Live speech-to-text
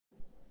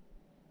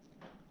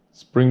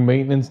Spring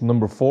maintenance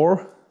number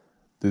 4.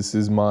 This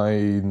is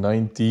my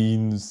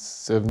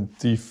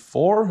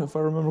 1974, if I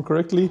remember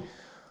correctly,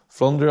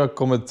 Flandria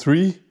Comet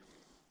 3.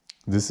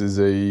 This is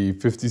a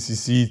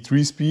 50cc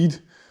 3-speed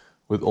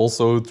with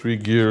also 3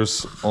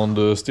 gears on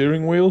the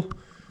steering wheel,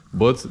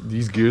 but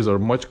these gears are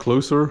much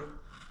closer,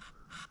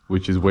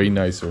 which is way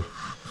nicer.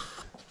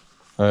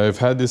 I've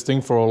had this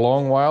thing for a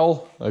long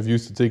while. I've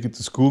used to take it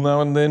to school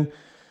now and then,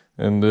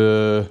 and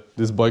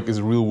this bike is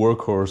a real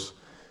workhorse.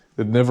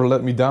 It never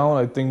let me down.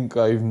 I think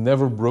I've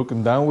never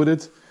broken down with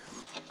it.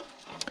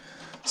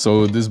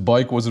 So this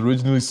bike was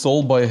originally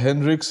sold by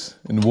Hendrix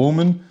in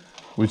Women,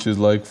 which is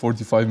like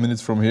 45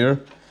 minutes from here.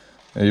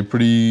 A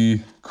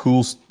pretty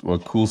cool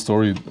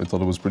story. I thought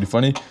it was pretty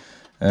funny.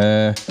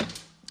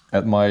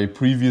 At my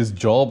previous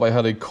job, I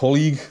had a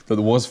colleague that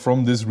was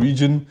from this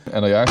region,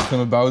 and I asked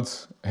him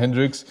about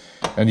Hendrix,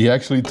 and he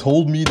actually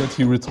told me that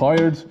he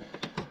retired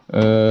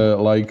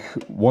like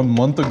 1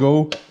 month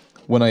ago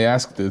when I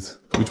asked it,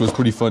 which was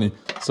pretty funny.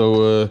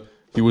 So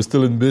he was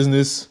still in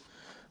business.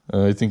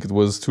 I think it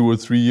was 2 or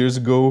 3 years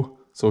ago,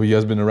 so he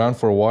has been around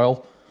for a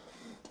while.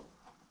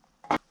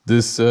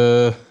 This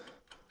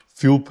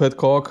fuel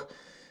petcock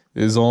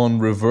is on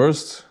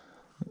reversed.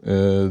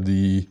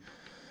 The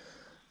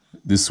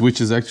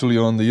switch is actually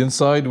on the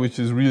inside, which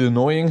is really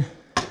annoying.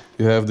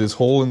 You have this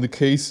hole in the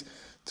case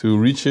to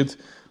reach it,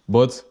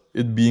 but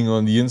it being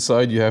on the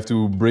inside, you have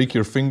to break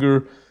your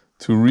finger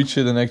to reach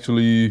it and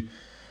actually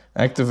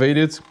activate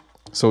it.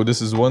 So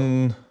this is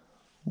one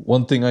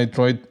thing I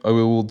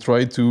will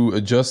try to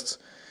adjust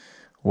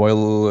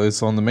while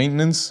it's on the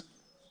maintenance.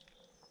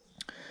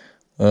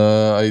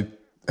 I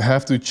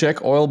have to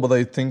check oil, but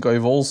I think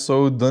I've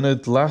also done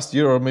it last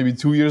year or maybe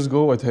 2 years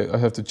ago. I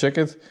have to check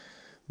it,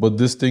 but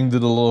this thing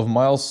did a lot of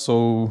miles,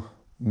 so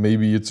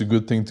maybe it's a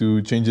good thing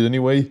to change it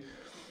anyway.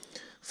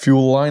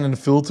 Fuel line and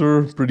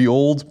filter, pretty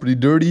old, pretty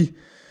dirty.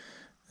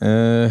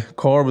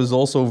 Carb is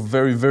also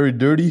very, very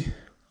dirty.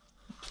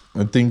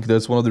 I think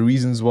that's one of the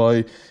reasons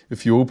why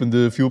if you open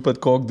the fuel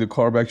petcock, the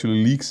carb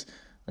actually leaks.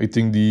 I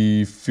think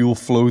the fuel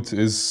float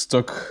is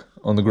stuck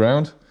on the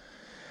ground.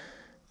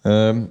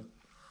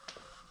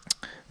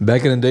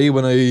 Back in the day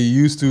when I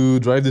used to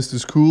drive this to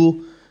school,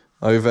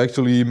 I've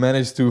actually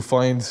managed to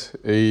find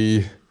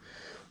a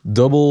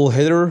double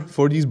header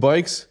for these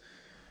bikes.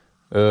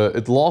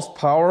 It lost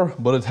power,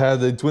 but it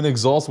had a twin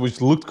exhaust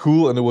which looked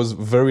cool, and it was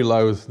very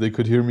loud. They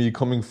could hear me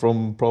coming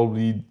from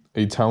probably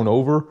a town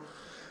over.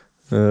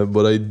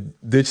 But I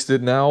ditched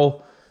it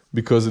now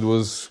because it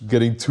was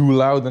getting too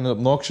loud and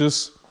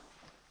obnoxious.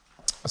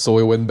 So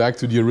I went back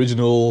to the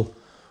original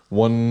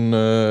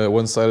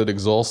one-sided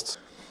exhaust.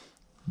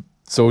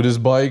 So this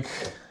bike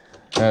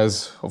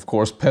has, of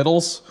course,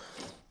 pedals.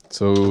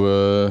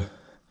 So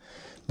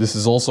this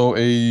is also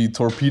a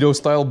torpedo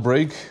style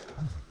brake.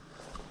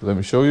 Let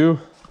me show you.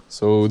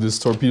 So this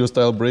torpedo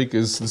style brake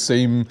is the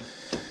same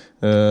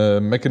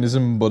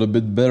mechanism, but a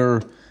bit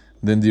better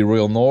than the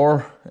Royal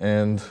Nor,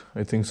 and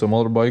I think some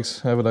other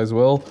bikes have it as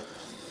well.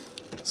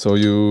 So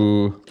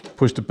you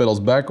push the pedals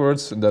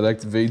backwards, and that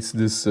activates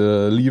this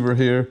lever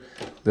here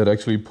that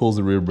actually pulls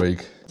the rear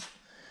brake.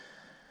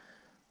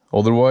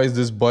 Otherwise,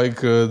 this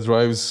bike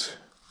drives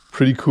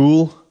pretty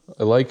cool.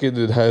 I like it.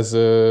 It has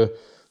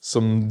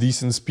some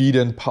decent speed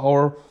and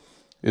power.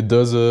 It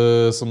does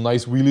some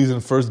nice wheelies in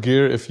first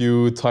gear if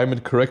you time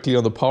it correctly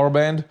on the power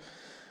band.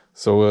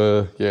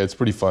 So yeah, it's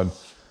pretty fun.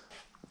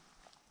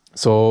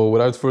 So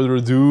without further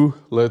ado,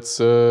 let's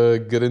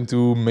get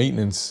into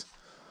maintenance.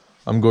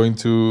 I'm going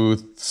to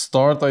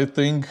start, I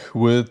think,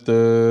 with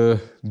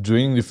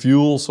draining the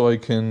fuel so I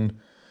can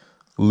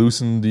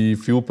loosen the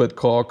fuel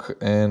petcock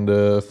and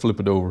flip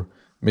it over.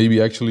 Maybe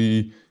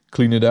actually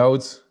clean it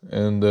out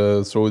and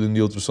throw it in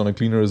the ultrasonic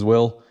cleaner as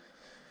well.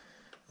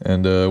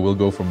 And we'll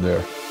go from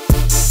there.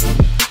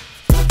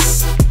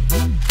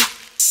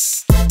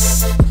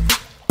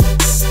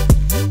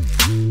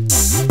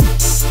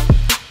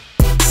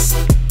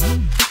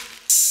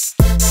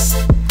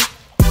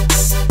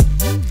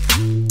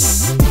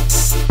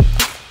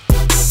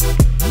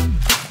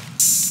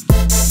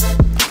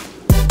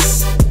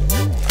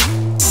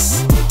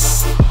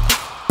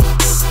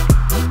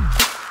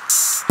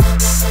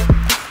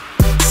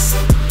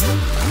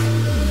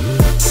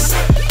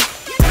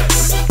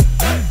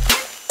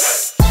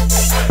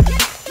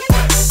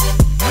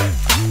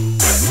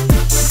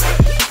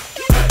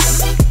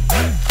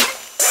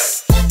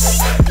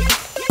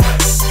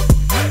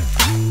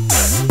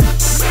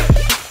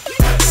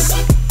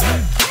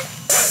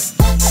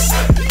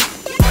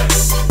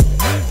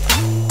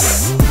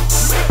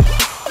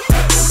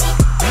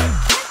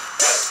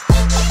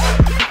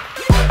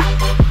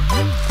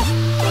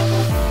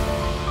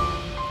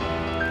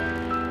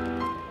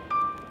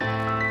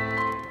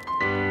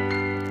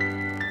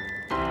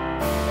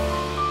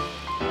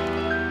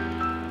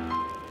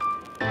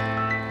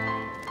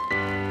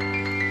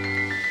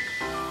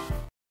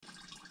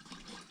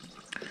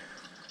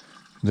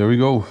 There we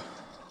go,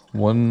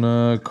 one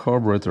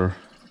carburetor.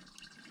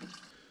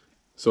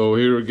 So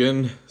here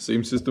again,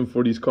 same system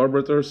for these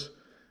carburetors.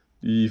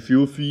 The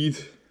fuel feed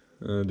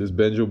This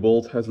banjo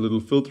bolt has a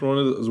little filter on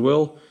it as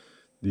well.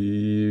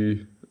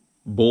 The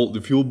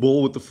fuel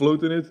bowl with the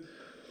float in it.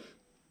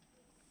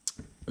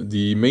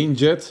 The main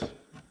jet.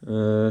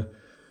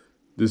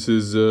 This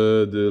is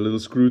the little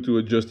screw to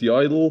adjust the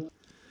idle.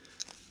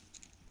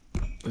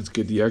 Let's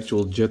get the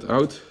actual jet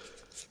out.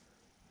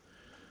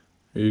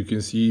 Here you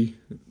can see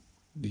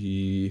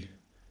the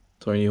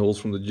tiny holes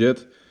from the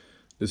jet.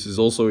 This is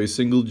also a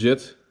single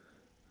jet.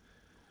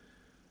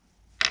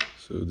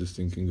 So this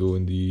thing can go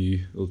in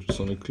the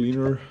ultrasonic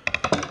cleaner.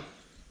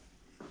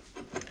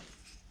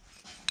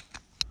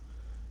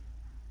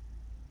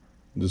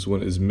 This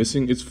one is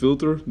missing its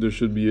filter. There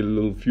should be a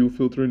little fuel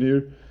filter in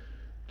here,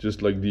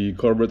 just like the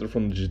carburetor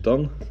from the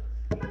Jitang.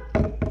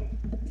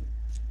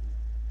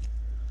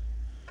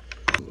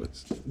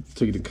 Let's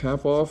take the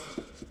cap off.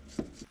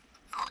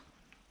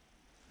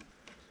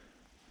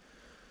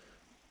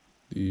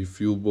 The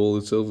fuel bowl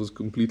itself is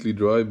completely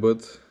dry,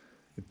 but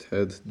it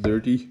had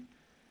dirty.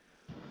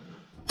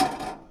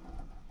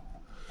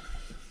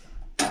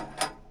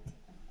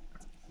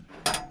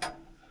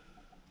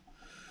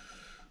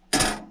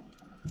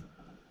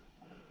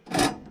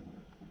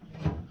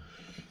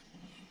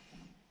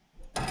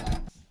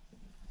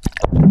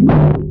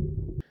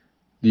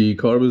 The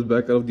carb is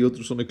back out of the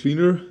ultrasonic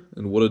cleaner,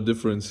 and what a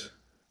difference.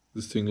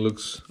 This thing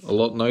looks a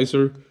lot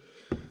nicer.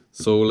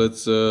 So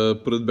let's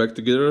put it back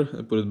together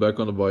and put it back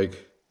on the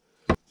bike.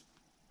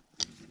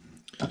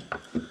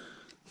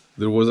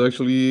 There was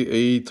actually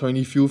a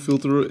tiny fuel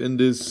filter in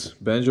this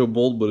banjo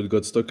bolt, but it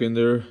got stuck in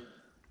there.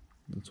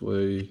 That's why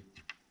I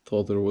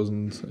thought there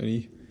wasn't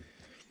any.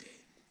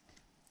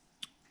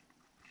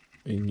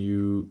 A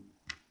new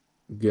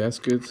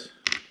gasket.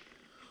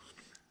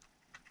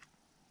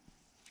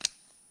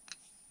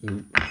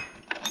 Ooh.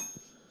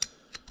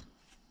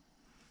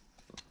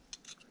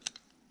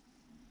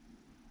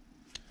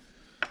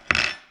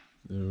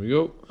 There we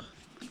go.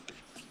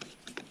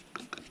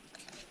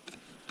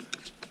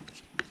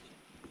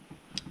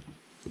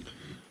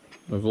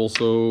 I've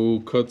also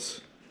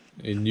cut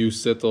a new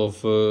set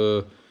of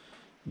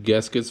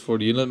gaskets for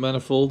the inlet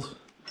manifold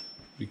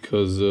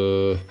because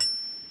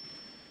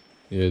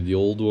yeah, the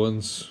old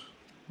ones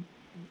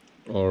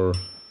are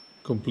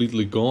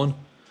completely gone.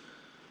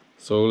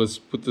 So let's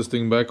put this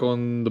thing back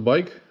on the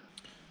bike.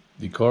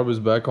 The carb is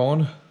back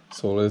on,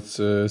 so let's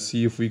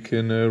see if we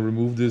can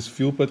remove this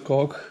fuel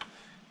petcock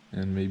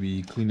and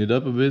maybe clean it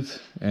up a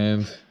bit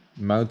and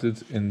mount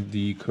it in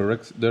the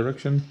correct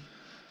direction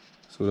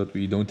so that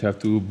we don't have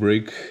to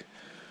break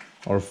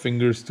our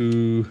fingers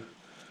to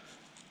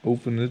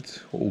open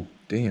it. Oh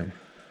damn.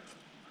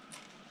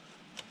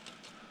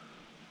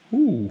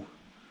 Ooh,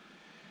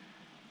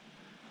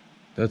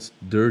 that's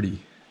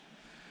dirty.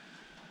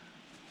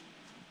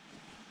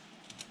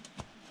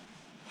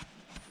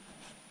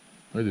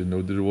 I didn't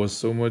know there was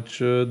so much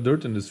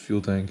dirt in this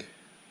fuel tank.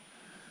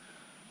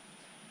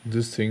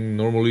 This thing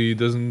normally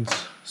doesn't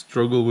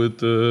struggle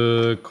with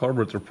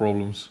carburetor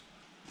problems.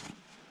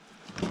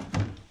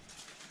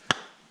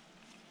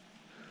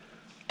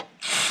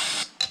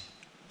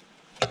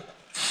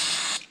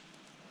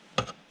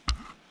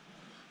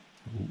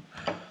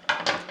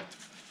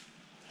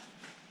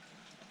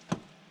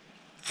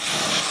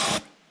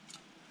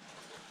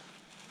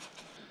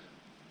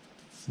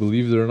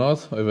 Believe it or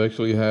not, I've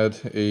actually had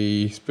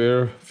a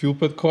spare fuel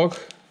petcock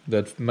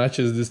that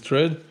matches this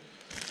thread.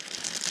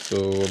 So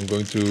I'm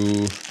going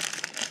to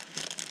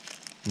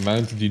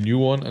mount the new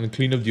one and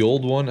clean up the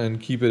old one and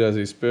keep it as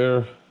a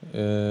spare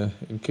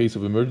in case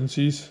of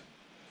emergencies.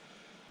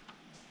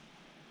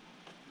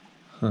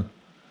 Huh.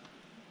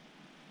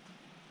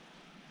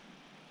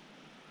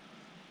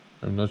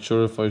 I'm not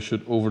sure if I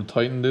should over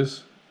tighten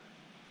this.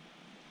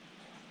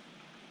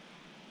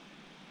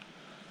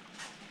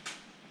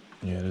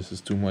 Yeah, this is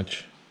too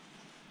much.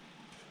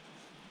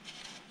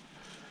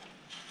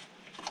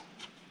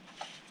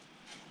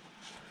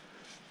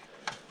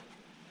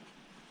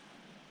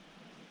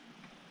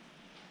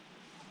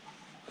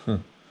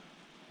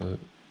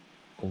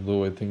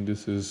 Although I think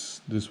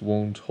this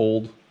won't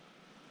hold.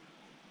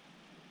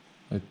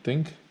 I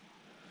think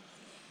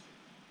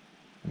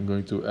I'm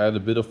going to add a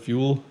bit of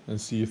fuel and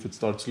see if it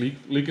starts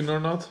leaking or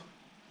not.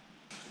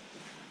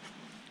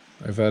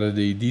 I've added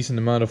a decent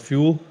amount of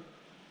fuel.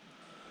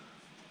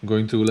 I'm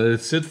going to let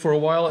it sit for a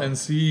while and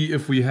see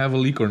if we have a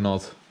leak or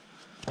not.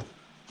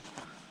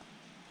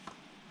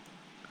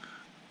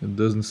 It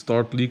doesn't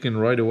start leaking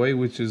right away,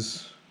 which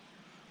is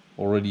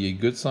already a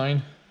good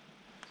sign.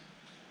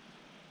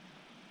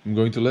 I'm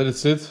going to let it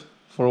sit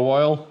for a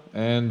while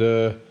and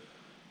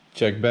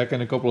check back in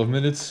a couple of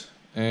minutes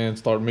and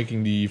start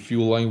making the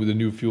fuel line with a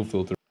new fuel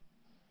filter.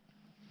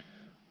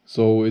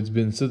 So it's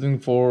been sitting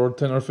for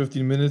 10 or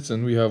 15 minutes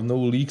and we have no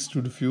leaks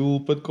through the fuel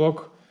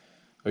petcock.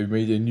 I've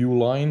made a new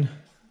line,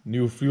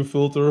 new fuel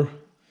filter.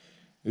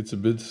 It's a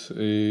bit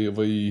of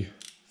a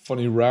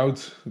funny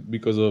route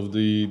because of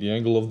the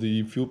angle of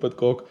the fuel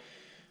petcock.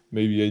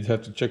 Maybe I'd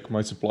have to check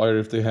my supplier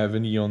if they have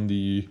any on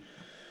the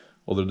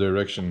other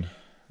direction.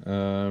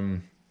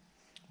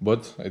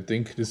 But I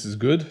think this is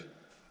good.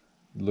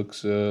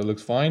 Looks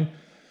fine.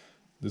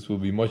 This will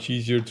be much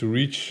easier to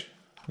reach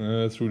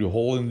through the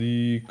hole in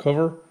the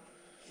cover,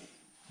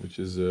 which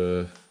is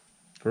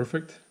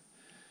perfect.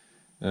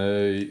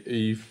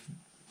 A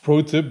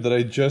pro tip that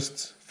I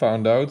just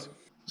found out.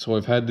 So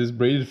I've had this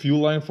braided fuel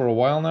line for a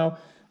while now.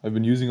 I've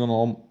been using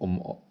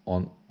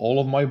on all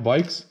of my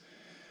bikes.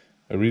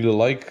 I really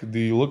like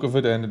the look of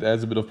it, and it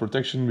adds a bit of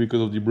protection because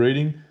of the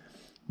braiding.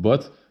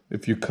 But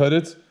if you cut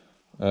it,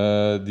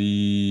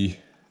 the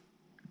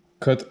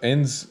cut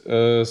ends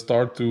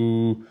start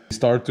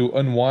to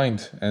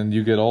unwind, and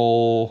you get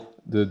all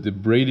the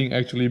braiding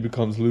actually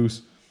becomes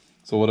loose.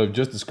 So what I've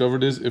just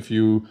discovered is if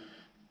you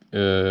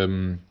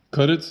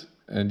cut it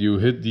and you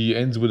hit the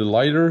ends with a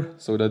lighter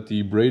so that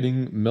the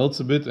braiding melts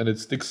a bit and it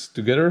sticks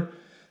together,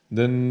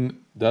 then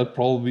that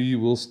probably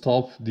will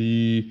stop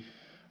the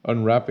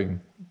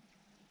unwrapping.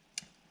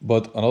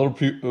 But another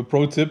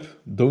pro tip,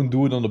 don't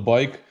do it on the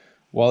bike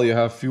while you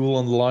have fuel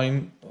on the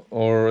line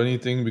or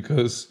anything,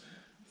 because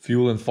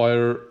fuel and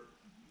fire,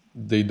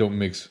 they don't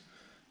mix.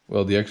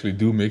 Well, they actually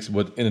do mix,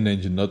 but in an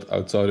engine, not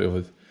outside of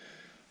it.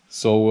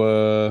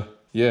 So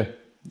yeah,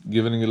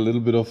 giving it a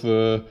little bit of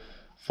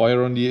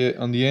fire on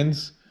the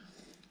ends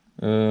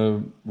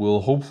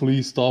will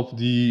hopefully stop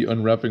the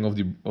unwrapping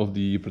of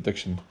the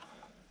protection.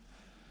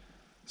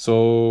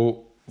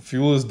 So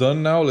fuel is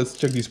done now. Let's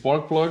check the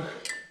spark plug.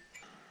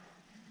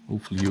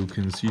 Hopefully you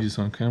can see this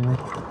on camera.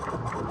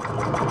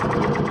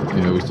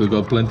 Yeah, we still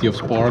got plenty of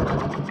spark.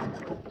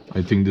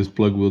 I think this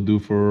plug will do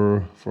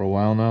for a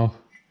while now.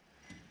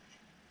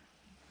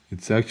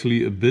 It's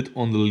actually a bit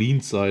on the lean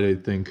side, I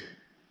think.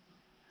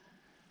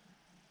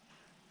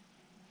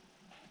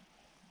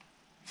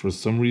 For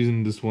some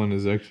reason this one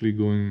is actually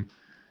going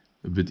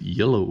a bit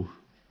yellow.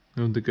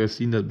 I don't think I've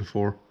seen that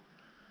before.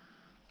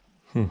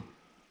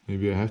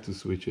 Maybe I have to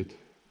switch it.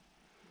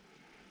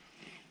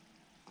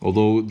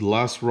 Although the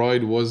last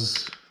ride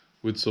was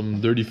with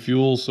some dirty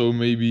fuel, so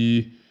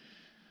maybe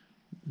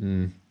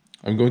I'm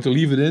going to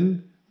leave it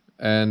in,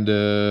 and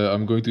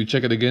I'm going to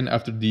check it again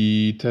after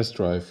the test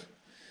drive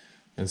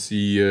and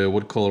see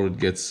what color it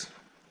gets.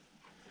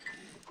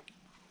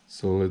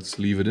 So let's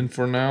leave it in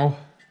for now.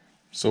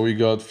 So we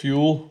got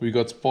fuel, we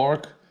got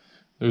spark.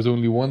 There's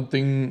only one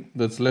thing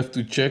that's left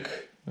to check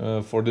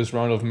for this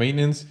round of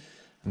maintenance,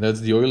 and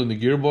that's the oil in the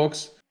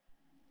gearbox.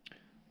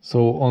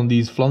 So on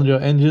these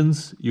Flandria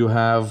engines, you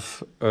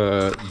have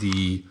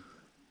the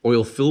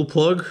oil fill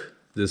plug,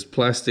 this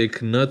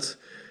plastic nut.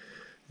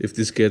 If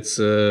this gets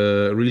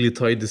really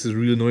tight, this is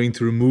really annoying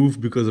to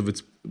remove because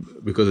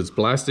it's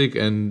plastic,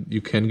 and you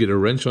can get a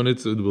wrench on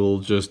it. It will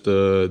just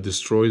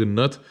destroy the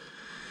nut.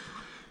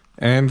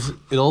 And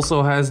it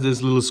also has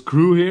this little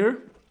screw here,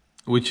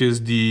 which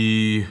is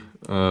the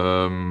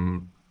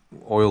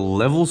oil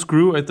level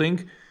screw, I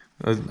think.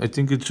 I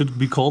think it should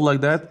be called like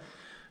that.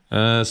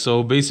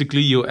 So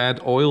basically you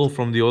add oil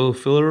from the oil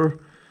filler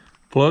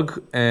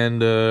plug,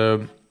 and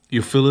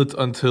you fill it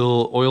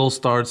until oil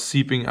starts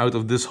seeping out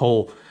of this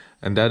hole.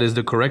 And that is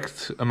the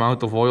correct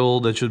amount of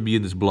oil that should be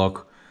in this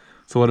block.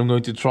 So what I'm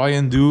going to try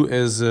and do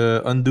is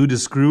undo the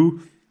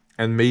screw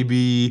and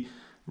maybe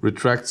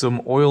retract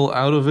some oil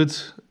out of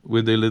it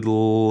with a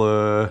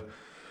little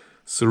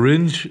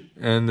syringe,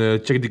 and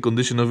check the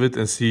condition of it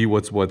and see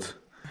what's what.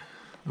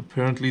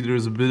 Apparently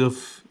there's a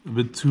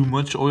bit too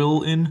much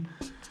oil in.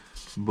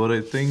 But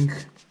I think,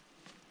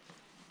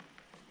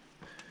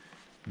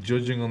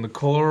 judging on the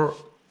color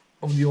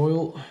of the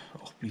oil,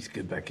 oh, please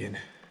get back in.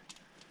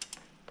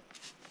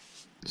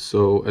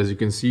 So as you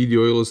can see, the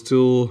oil is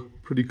still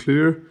pretty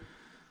clear.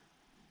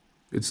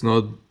 It's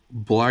not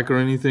black or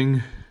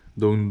anything.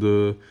 Don't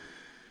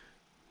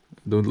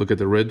look at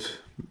the red.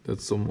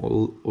 That's some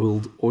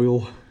oiled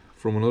oil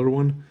from another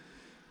one.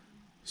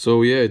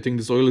 So yeah, I think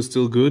this oil is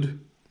still good.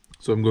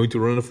 So I'm going to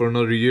run it for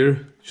another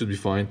year. Should be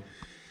fine.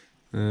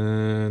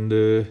 And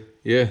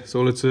yeah,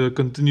 so let's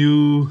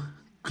continue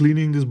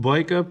cleaning this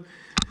bike up,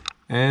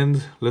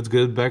 and let's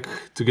get it back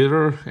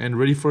together and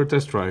ready for a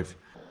test drive.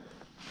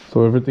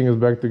 So everything is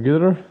back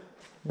together.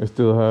 I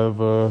still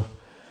have a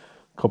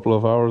couple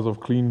of hours of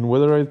clean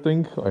weather, I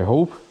think, I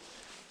hope.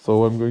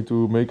 So I'm going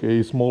to make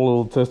a small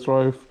little test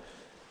drive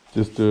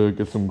just to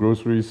get some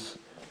groceries,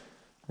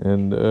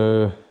 and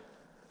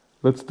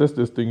let's test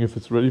this thing if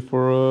it's ready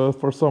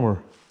for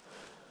summer.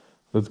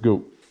 Let's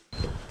go.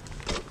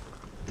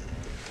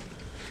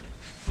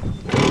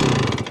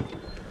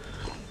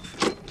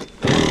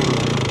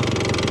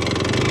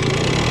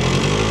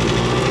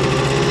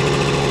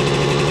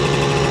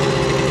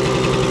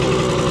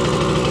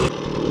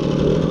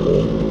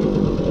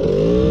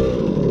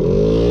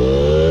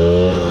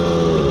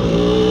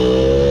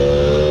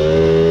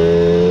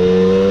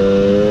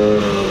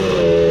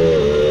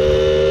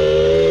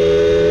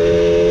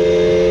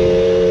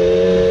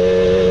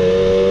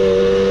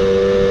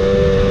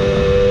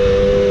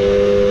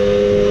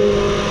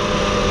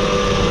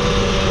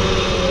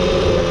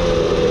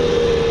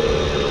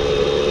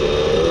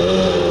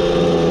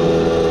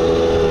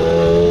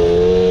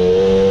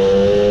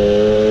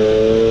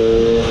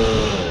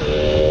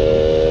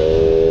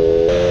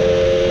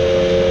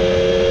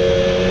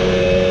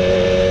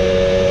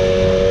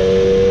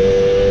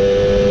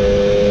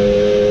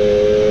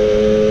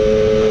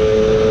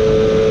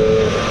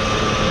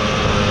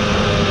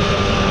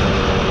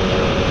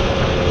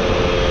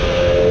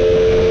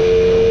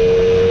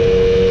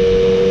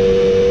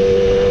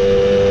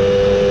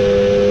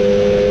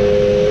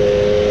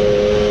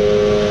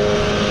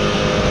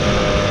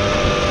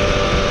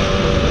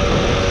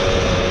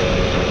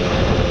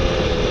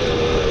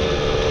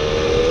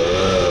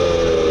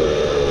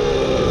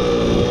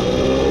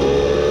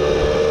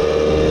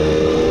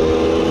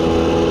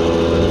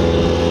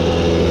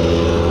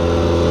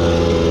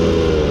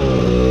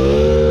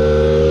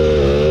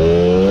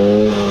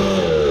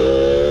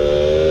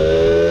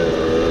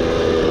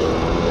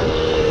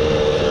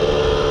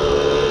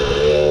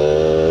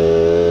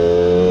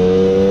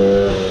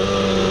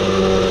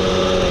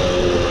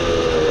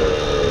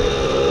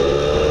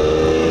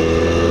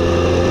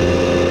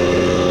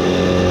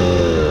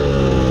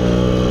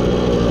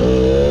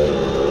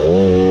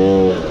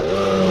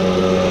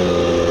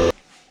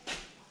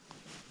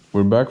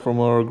 back from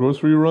our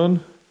grocery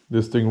run.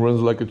 This thing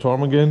runs like a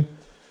charm again.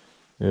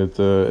 It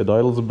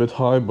idles a bit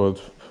high, but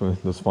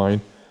that's fine.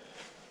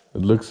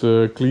 It looks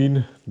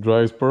clean,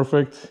 dries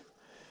perfect.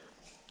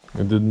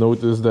 I did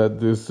notice that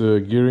this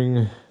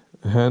gearing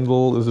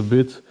handle is a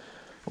bit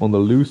on the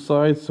loose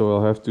side, so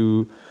I'll have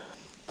to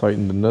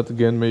tighten the nut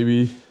again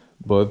maybe.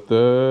 But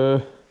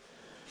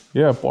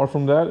yeah, apart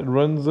from that, it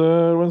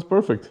runs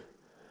perfect.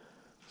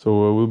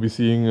 So we'll be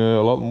seeing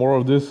a lot more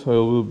of this. I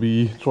will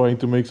be trying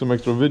to make some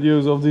extra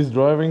videos of this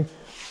driving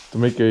to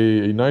make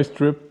a nice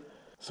trip.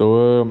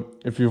 So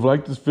if you've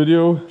liked this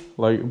video,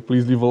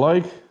 please leave a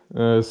like,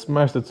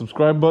 smash that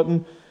subscribe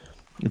button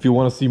if you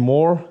want to see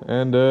more,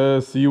 and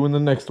see you in the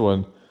next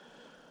one.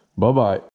 Bye bye.